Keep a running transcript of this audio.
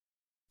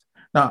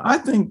Now, I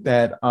think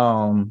that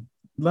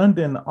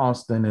London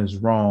Austin is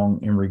wrong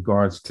in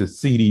regards to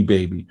CD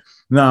Baby.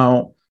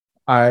 Now,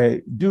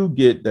 I do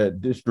get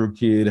that Distro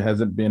Kid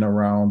hasn't been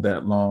around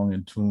that long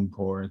in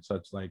TuneCore and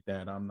such like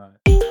that. I'm not.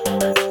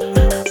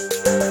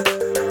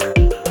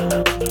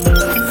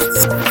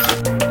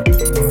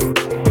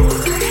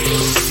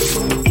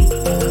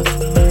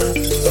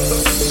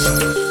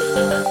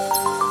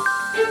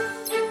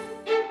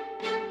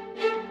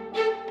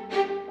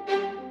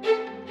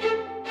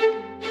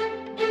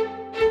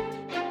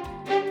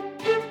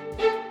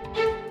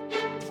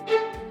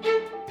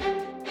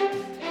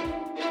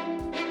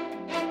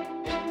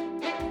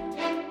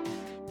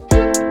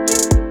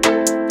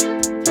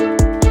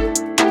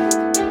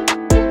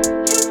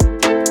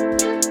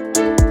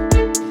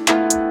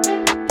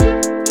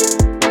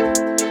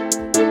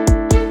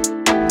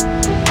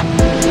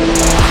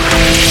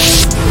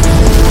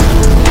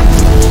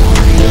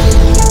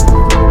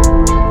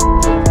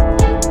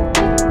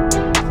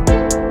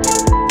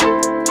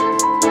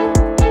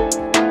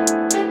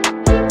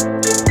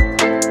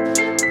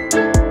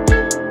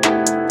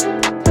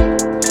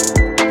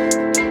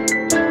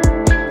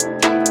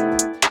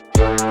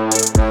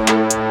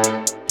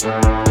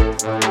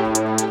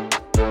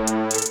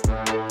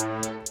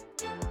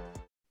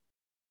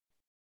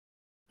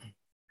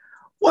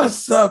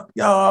 What's up,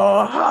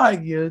 y'all? How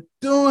you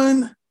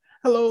doing?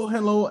 Hello,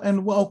 hello,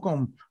 and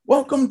welcome.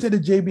 Welcome to the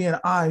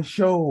JB&I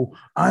show.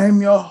 I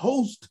am your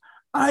host,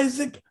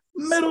 Isaac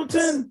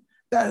Middleton.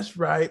 That's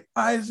right,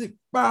 Isaac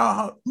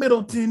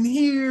Middleton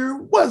here.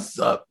 What's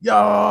up,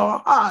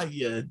 y'all? How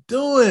you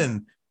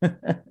doing?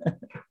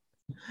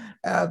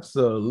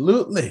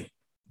 Absolutely.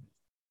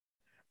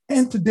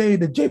 And today,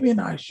 the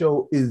JB&I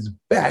show is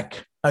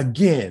back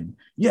again.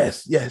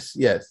 Yes, yes,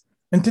 yes.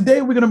 And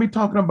today, we're going to be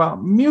talking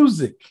about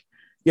music.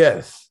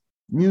 Yes,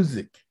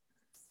 music.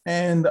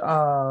 And,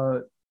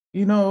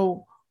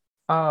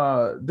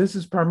 this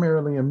is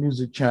primarily a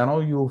music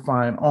channel. You'll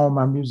find all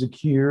my music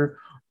here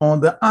on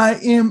the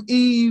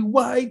IMEYTC,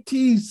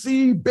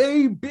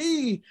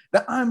 baby,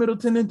 the I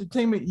Middleton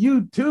Entertainment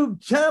YouTube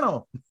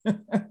channel.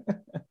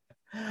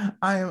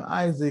 I am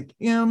Isaac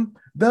M,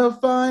 the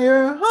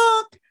Fire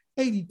Hawk,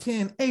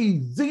 8010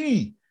 AZ.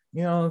 You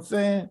know what I'm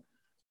saying?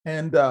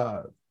 And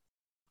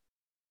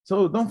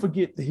so don't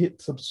forget to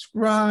hit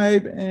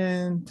subscribe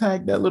and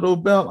tag that little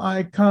bell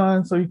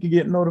icon so you can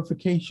get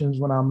notifications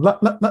when I'm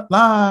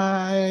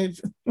live.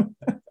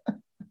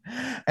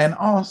 And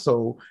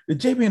also, the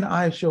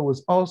JB&I show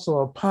is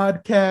also a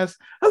podcast.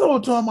 Hello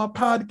to all my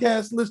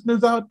podcast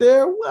listeners out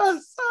there.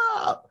 What's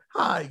up?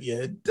 How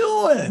you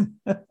doing?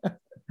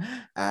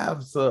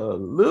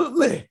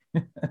 Absolutely.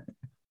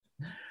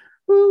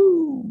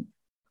 Woo.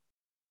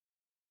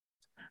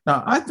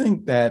 Now, I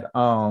think that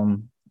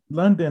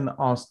London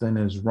Austin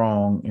is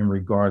wrong in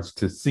regards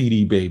to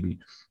CD Baby.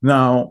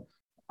 Now,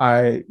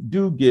 I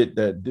do get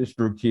that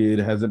Distro Kid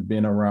hasn't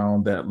been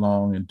around that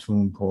long in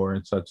TuneCore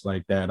and such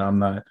like that. I'm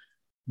not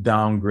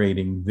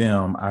downgrading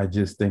them. I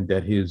just think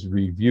that his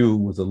review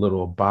was a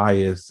little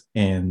biased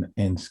and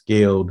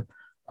scaled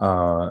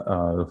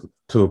to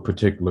a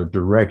particular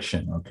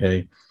direction.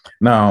 Okay.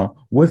 Now,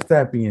 with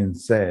that being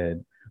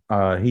said,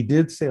 he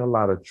did say a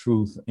lot of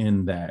truth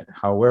in that.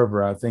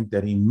 However, I think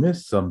that he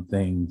missed some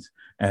things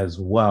as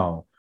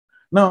well.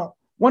 Now,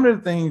 one of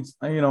the things,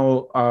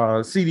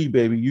 CD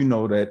Baby, you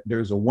know that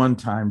there's a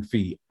one-time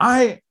fee.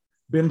 I've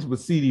been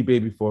with CD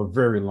Baby for a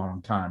very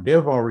long time.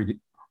 They've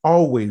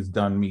always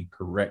done me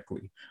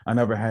correctly. I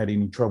never had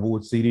any trouble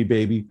with CD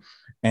Baby.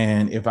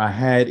 And if I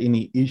had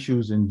any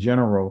issues in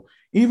general,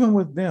 even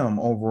with them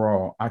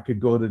overall, I could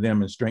go to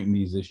them and straighten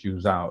these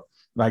issues out.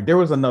 Like there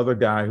was another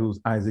guy who's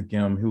Isaac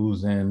M,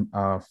 who's in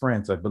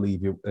France, I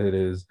believe it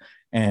is.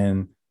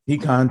 And he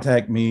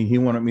contacted me. He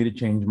wanted me to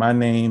change my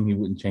name. He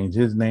wouldn't change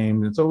his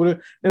name. And so there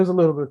was a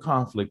little bit of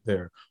conflict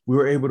there. We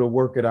were able to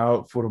work it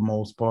out for the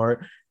most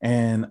part.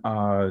 And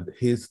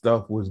his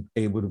stuff was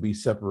able to be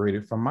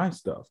separated from my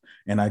stuff.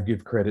 And I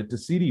give credit to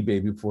CD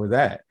Baby for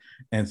that.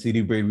 And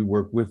CD Baby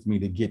worked with me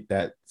to get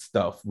that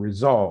stuff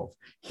resolved.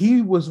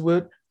 He was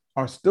with,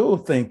 or still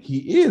think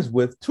he is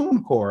with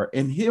TuneCore,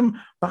 and him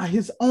by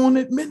his own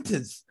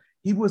admittance,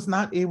 he was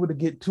not able to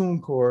get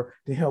TuneCore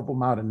to help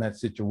him out in that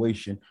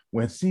situation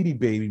when CD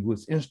Baby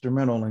was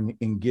instrumental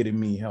in getting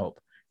me help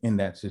in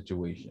that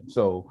situation.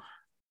 So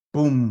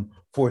boom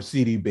for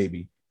CD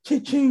Baby.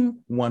 Cha-ching,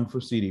 one for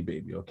CD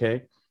Baby,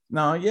 okay?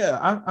 Now,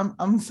 yeah,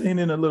 I'm saying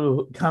in a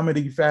little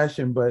comedy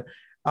fashion, but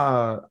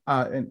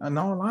in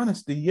all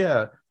honesty,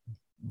 yeah,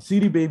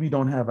 CD Baby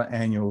don't have an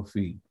annual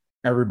fee.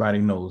 Everybody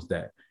knows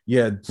that.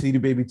 Yeah, CD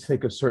Baby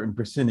take a certain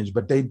percentage,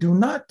 but they do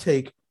not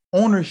take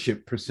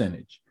ownership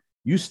percentage.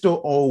 You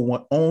still own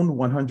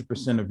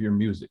 100% of your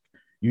music.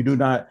 They do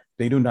not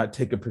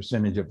take a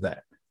percentage of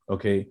that.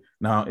 Okay.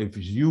 Now, if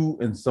it's you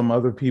and some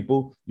other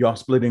people, y'all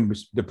splitting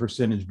the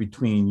percentage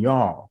between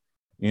y'all,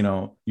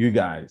 you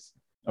guys.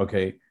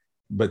 Okay.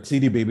 But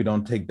CD Baby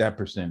don't take that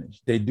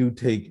percentage. They do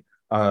take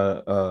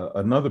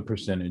another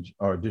percentage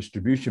or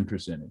distribution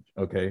percentage.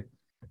 Okay.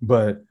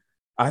 But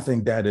I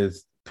think that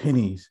is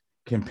pennies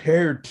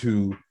compared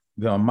to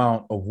the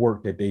amount of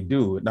work that they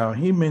do. Now,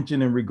 he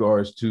mentioned in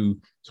regards to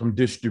some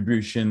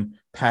distribution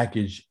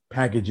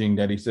packaging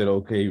that he said,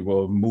 okay,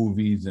 well,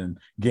 movies and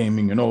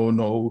gaming, and oh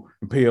no,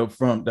 pay up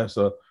front, that's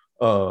a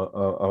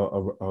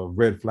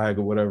red flag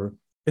or whatever.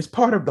 It's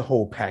part of the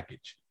whole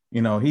package.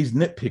 He's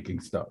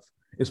nitpicking stuff.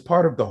 It's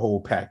part of the whole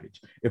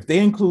package. If they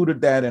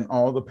included that in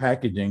all the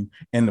packaging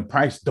and the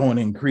price don't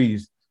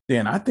increase,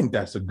 then I think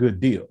that's a good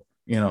deal.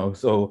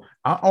 So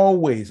I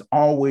always,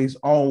 always,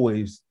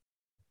 always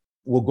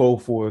will go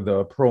for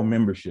the pro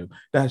membership.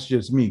 That's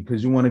just me,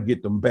 because you want to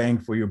get the bang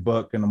for your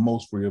buck and the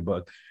most for your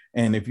buck.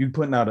 And if you're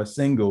putting out a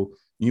single,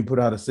 you put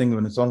out a single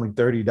and it's only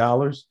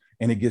 $30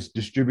 and it gets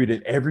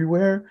distributed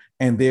everywhere,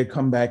 and they'll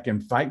come back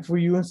and fight for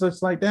you and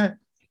such like that,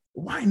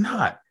 why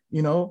not?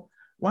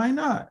 Why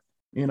not?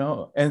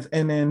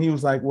 And then he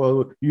was like,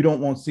 well, you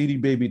don't want CD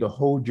Baby to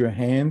hold your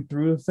hand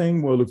through the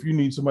thing. Well, if you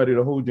need somebody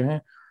to hold your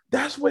hand,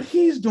 that's what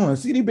he's doing.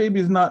 CD Baby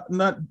is not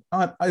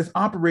is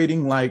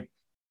operating like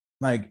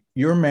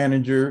your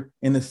manager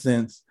in a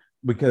sense,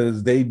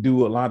 because they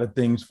do a lot of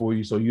things for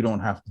you, so you don't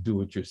have to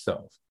do it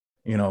yourself.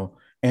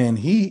 And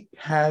he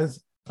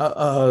has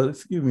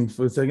excuse me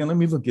for a second, let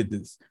me look at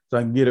this so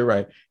I can get it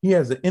right. He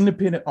has an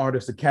Independent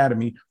Artist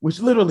Academy, which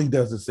literally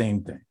does the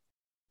same thing.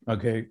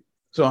 Okay,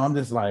 so I'm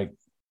just like,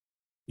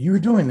 you're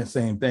doing the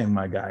same thing,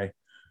 my guy.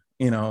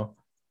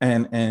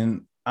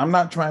 And I'm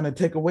not trying to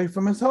take away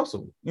from his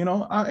hustle.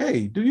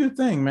 Hey, do your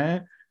thing,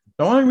 man.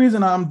 The only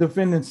reason I'm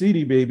defending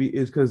CD Baby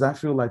is because I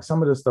feel like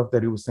some of the stuff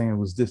that he was saying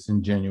was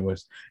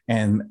disingenuous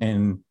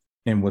and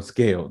was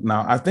scaled.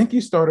 Now, I think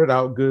he started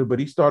out good, but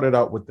he started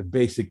out with the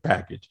basic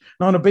package.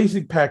 Now, the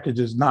basic package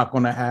is not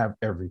going to have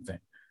everything.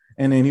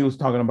 And then he was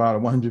talking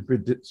about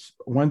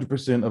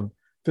 100% of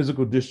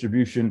physical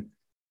distribution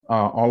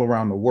all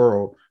around the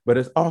world, but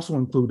it's also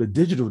included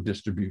digital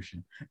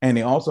distribution. And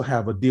they also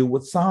have a deal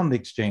with Sound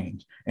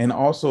Exchange, and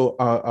also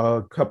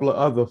a couple of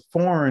other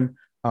foreign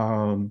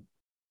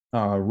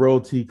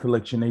royalty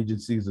collection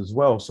agencies as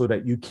well, so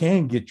that you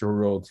can get your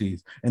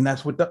royalties. And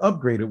that's with the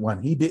upgraded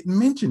one. He didn't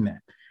mention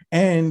that.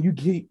 And you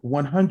get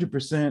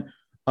 100%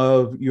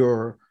 of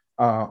your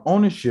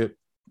ownership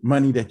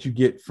money that you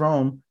get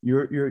from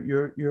your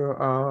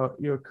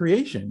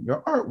creation,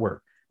 your artwork.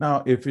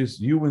 Now, if it's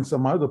you and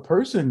some other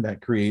person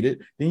that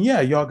created, then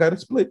yeah, y'all got to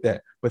split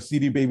that. But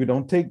CD Baby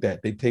don't take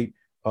that. They take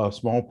a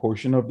small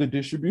portion of the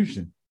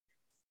distribution.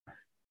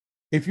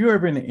 If you're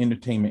ever in the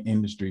entertainment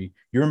industry,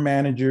 your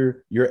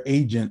manager, your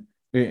agent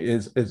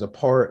is a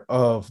part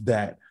of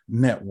that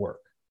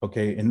network.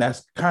 Okay. And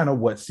that's kind of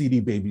what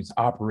CD Baby's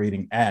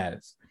operating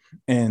as.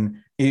 And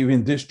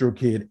even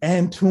DistroKid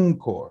and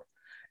TuneCore.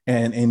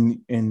 And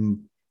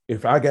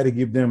if I got to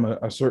give them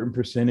a certain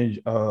percentage,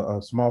 a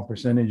small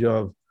percentage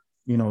of,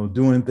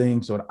 doing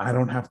things so that I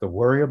don't have to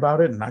worry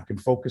about it, and I can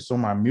focus on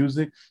my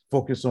music,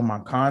 focus on my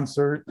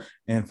concert,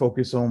 and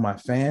focus on my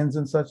fans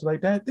and such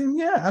like that, then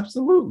yeah,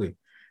 absolutely.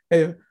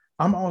 If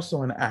I'm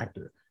also an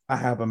actor, I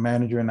have a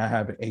manager and I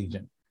have an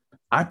agent.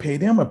 I pay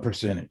them a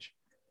percentage,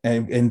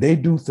 and they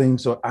do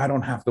things so I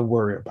don't have to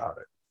worry about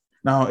it.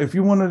 Now, if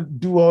you want to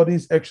do all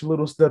these extra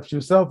little steps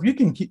yourself, you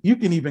can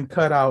even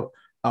cut out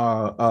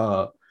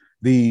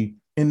the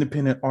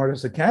Independent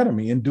Artist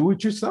Academy and do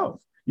it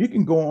yourself. You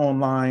can go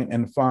online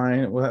and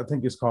find, well, I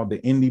think it's called the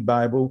Indie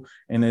Bible,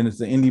 and then it's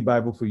the Indie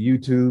Bible for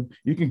YouTube.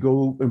 You can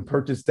go and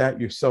purchase that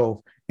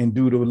yourself and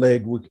do the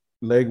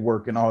leg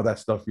work and all that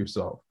stuff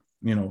yourself.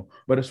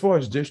 But as far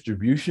as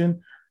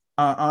distribution,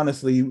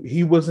 honestly,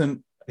 he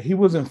wasn't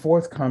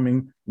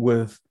forthcoming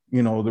with the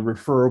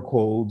referral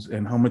codes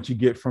and how much you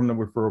get from the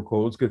referral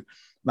codes. Because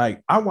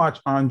like, I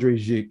watch Andre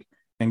Zick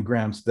and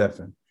Graham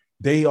Stephan.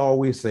 They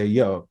always say,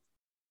 yo,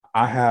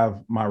 I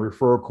have my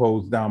referral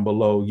codes down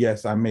below.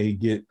 Yes, I may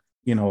get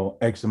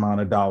X amount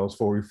of dollars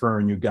for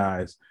referring you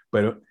guys,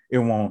 but it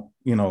won't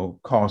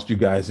cost you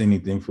guys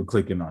anything for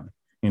clicking on it.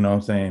 You know what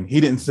I'm saying?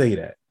 He didn't say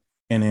that.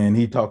 And then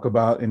he talked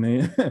about, and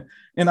then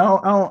and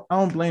I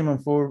don't blame him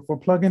for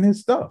plugging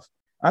his stuff.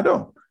 I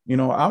don't.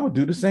 I would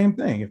do the same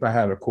thing if I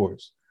had a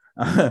course.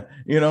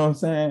 You know what I'm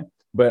saying?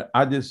 But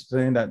I just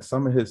saying that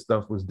some of his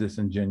stuff was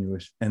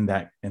disingenuous in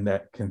that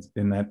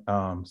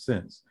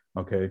sense.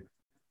 Okay.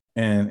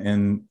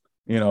 And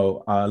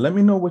let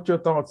me know what your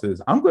thoughts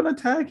is. I'm going to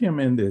tag him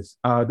in this.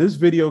 His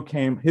video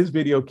came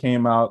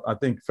out, I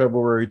think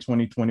February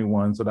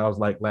 2021. So that was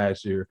like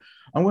last year.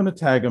 I'm going to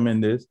tag him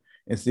in this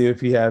and see if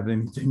he has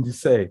anything to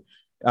say.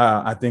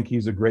 I think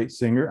he's a great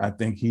singer. I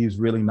think he's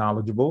really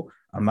knowledgeable.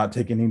 I'm not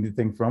taking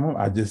anything from him.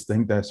 I just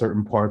think that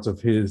certain parts of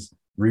his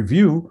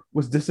review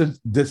was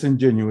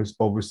disingenuous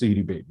over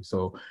CD Baby.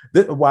 So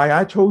why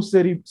I chose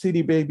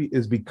CD Baby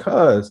is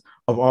because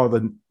of all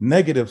the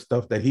negative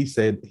stuff that he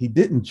said he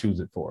didn't choose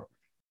it for.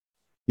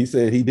 He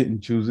said he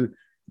didn't choose it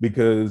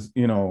because,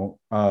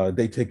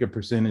 they take a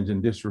percentage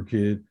in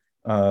DistroKid,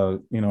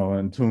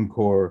 and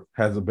TuneCore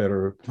has a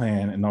better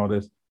plan and all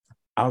this.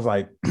 I was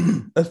like,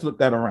 let's flip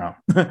that around.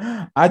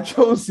 I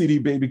chose CD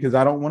Baby because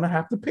I don't want to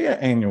have to pay an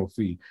annual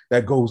fee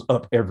that goes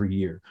up every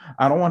year.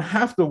 I don't want to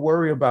have to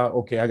worry about,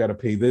 okay, I got to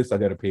pay this, I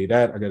got to pay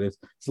that, I got to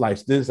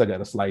slice this, I got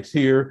to slice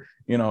here.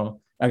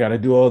 I got to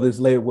do all this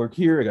leg work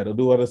here. I got to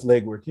do all this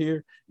leg work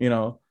here.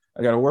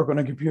 I got to work on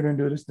the computer and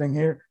do this thing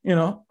here.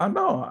 I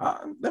know.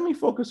 Let me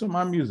focus on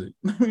my music.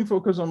 Let me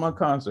focus on my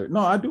concert. No,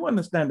 I do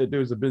understand that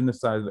there's a business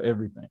side of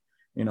everything,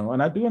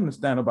 and I do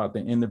understand about the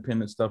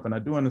independent stuff, and I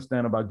do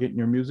understand about getting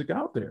your music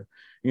out there,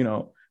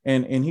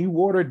 and he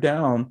watered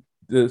down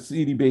the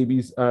CD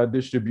Baby's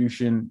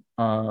distribution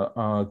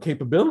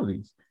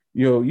capabilities.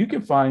 You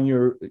can find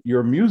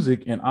your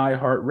music in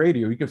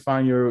iHeartRadio. You can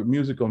find your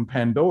music on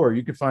Pandora.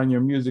 You can find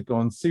your music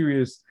on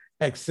Sirius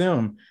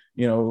XM.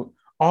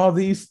 All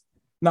these.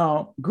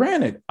 Now,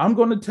 granted, I'm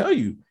going to tell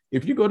you,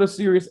 if you go to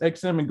Sirius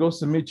XM and go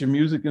submit your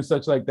music and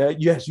such like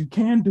that, yes, you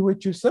can do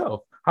it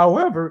yourself.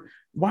 However,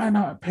 why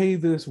not pay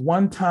this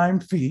one-time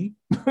fee?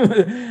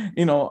 I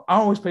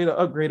always pay the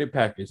upgraded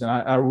package, and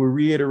I will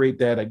reiterate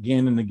that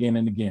again and again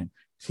and again.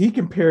 He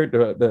compared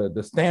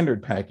the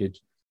standard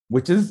package,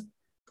 which is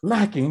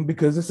lacking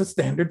because it's a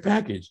standard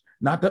package,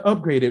 not the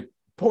upgraded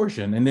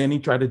portion. And then he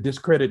tried to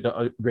discredit the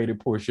upgraded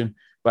portion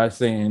by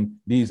saying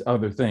these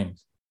other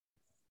things.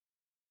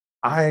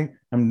 I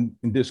am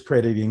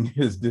discrediting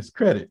his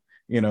discredit,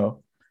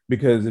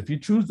 because if you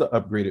choose the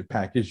upgraded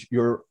package,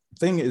 your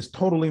thing is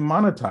totally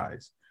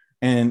monetized,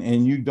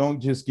 and you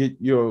don't just get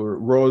your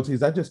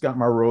royalties. I just got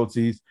my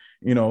royalties,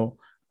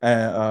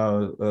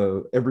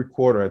 every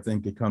quarter. I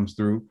think it comes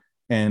through,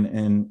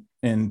 and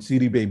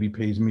CD Baby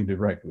pays me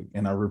directly,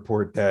 and I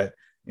report that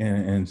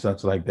and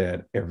such like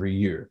that every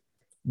year.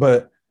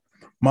 But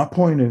my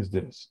point is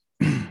this: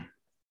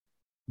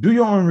 do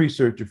your own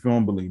research. If you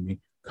don't believe me,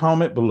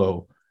 comment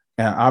below.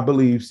 And I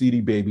believe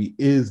CD Baby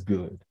is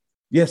good.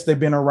 Yes, they've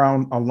been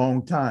around a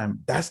long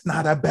time. That's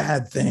not a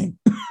bad thing.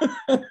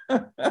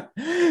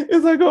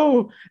 It's like,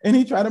 oh, and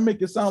he tried to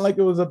make it sound like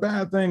it was a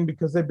bad thing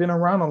because they've been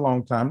around a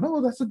long time.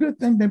 No, that's a good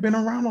thing. They've been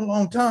around a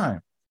long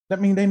time.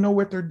 That means they know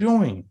what they're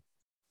doing,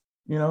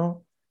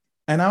 and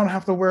I don't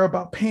have to worry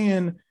about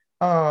paying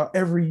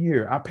every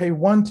year. I pay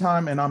one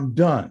time and I'm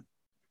done.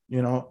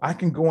 I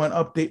can go and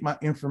update my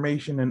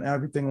information and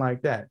everything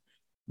like that.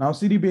 Now,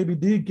 CD Baby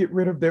did get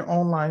rid of their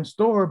online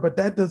store, but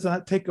that does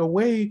not take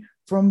away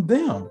from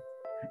them.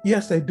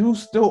 Yes, they do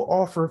still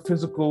offer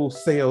physical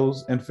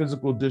sales and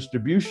physical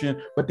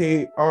distribution, but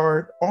they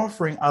are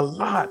offering a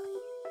lot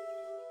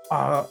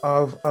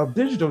of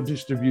digital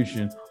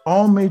distribution,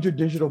 all major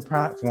digital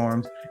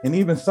platforms, and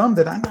even some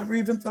that I never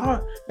even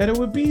thought that it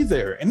would be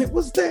there. And it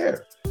was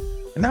there.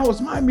 And that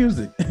was my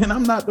music. And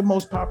I'm not the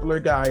most popular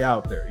guy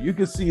out there. You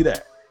can see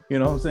that. You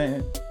know what I'm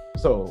saying?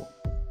 So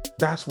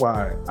that's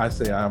why I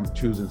say I'm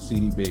choosing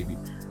CD Baby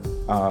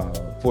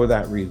for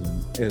that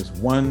reason. It's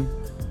one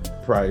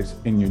price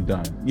and you're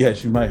done.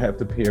 Yes, you might have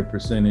to pay a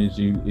percentage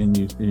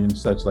and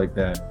such like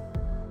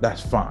that.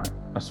 That's fine,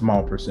 a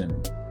small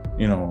percentage.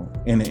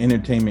 In the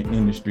entertainment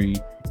industry,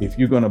 if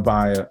you're going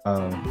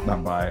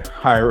to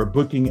hire a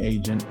booking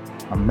agent,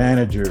 a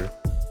manager,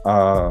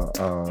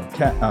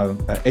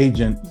 an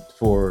agent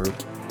for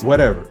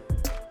whatever,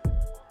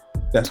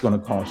 that's going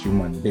to cost you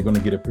money. They're going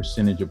to get a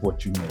percentage of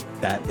what you make.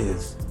 That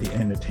is the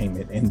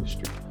entertainment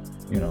industry.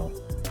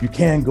 You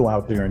can go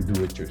out there and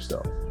do it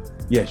yourself.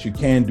 Yes, you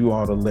can do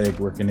all the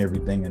legwork and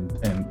everything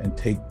and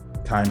take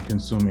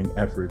time-consuming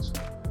efforts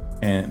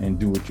and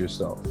do it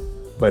yourself.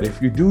 But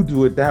if you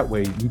do it that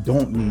way, you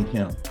don't need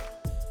him.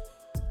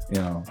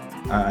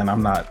 And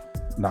I'm not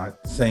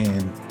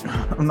saying,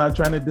 I'm not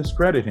trying to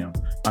discredit him.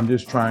 I'm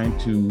just trying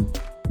to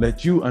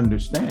let you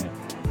understand.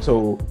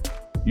 So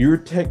you're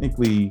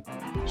technically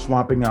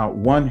swapping out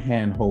one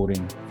hand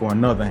holding for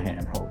another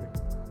hand holding.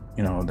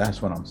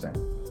 That's what I'm saying.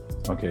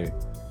 Okay.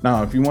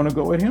 Now, if you want to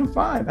go with him,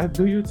 fine,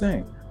 do your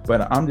thing.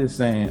 But I'm just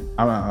saying,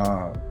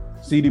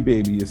 CD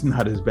Baby is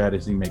not as bad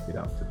as he make it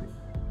out to be.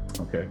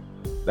 Okay.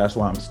 That's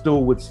why I'm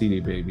still with CD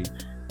Baby.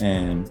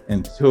 And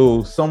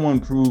until someone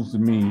proves to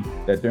me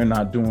that they're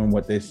not doing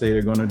what they say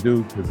they're going to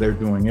do, because they're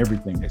doing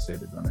everything they say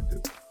they're going to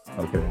do.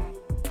 Okay.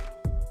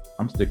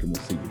 I'm sticking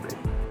with CD Baby.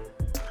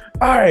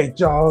 All right,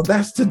 y'all.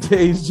 That's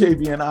today's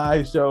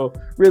JB&I show.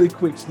 Really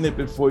quick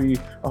snippet for you.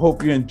 I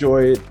hope you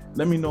enjoy it.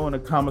 Let me know in the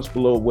comments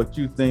below what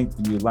you think.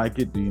 Do you like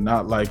it? Do you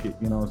not like it?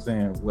 You know what I'm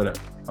saying? Whatever.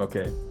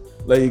 Okay.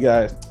 Love you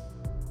guys.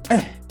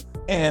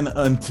 And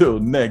until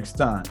next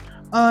time,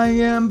 I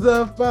am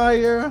the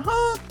Fire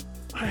Hawk.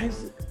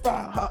 Isaac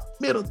Fire Hawk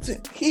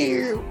Middleton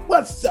here.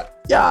 What's up,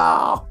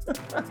 y'all?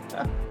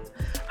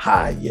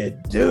 How you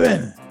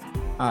doing?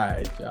 All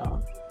right,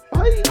 y'all.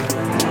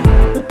 Bye.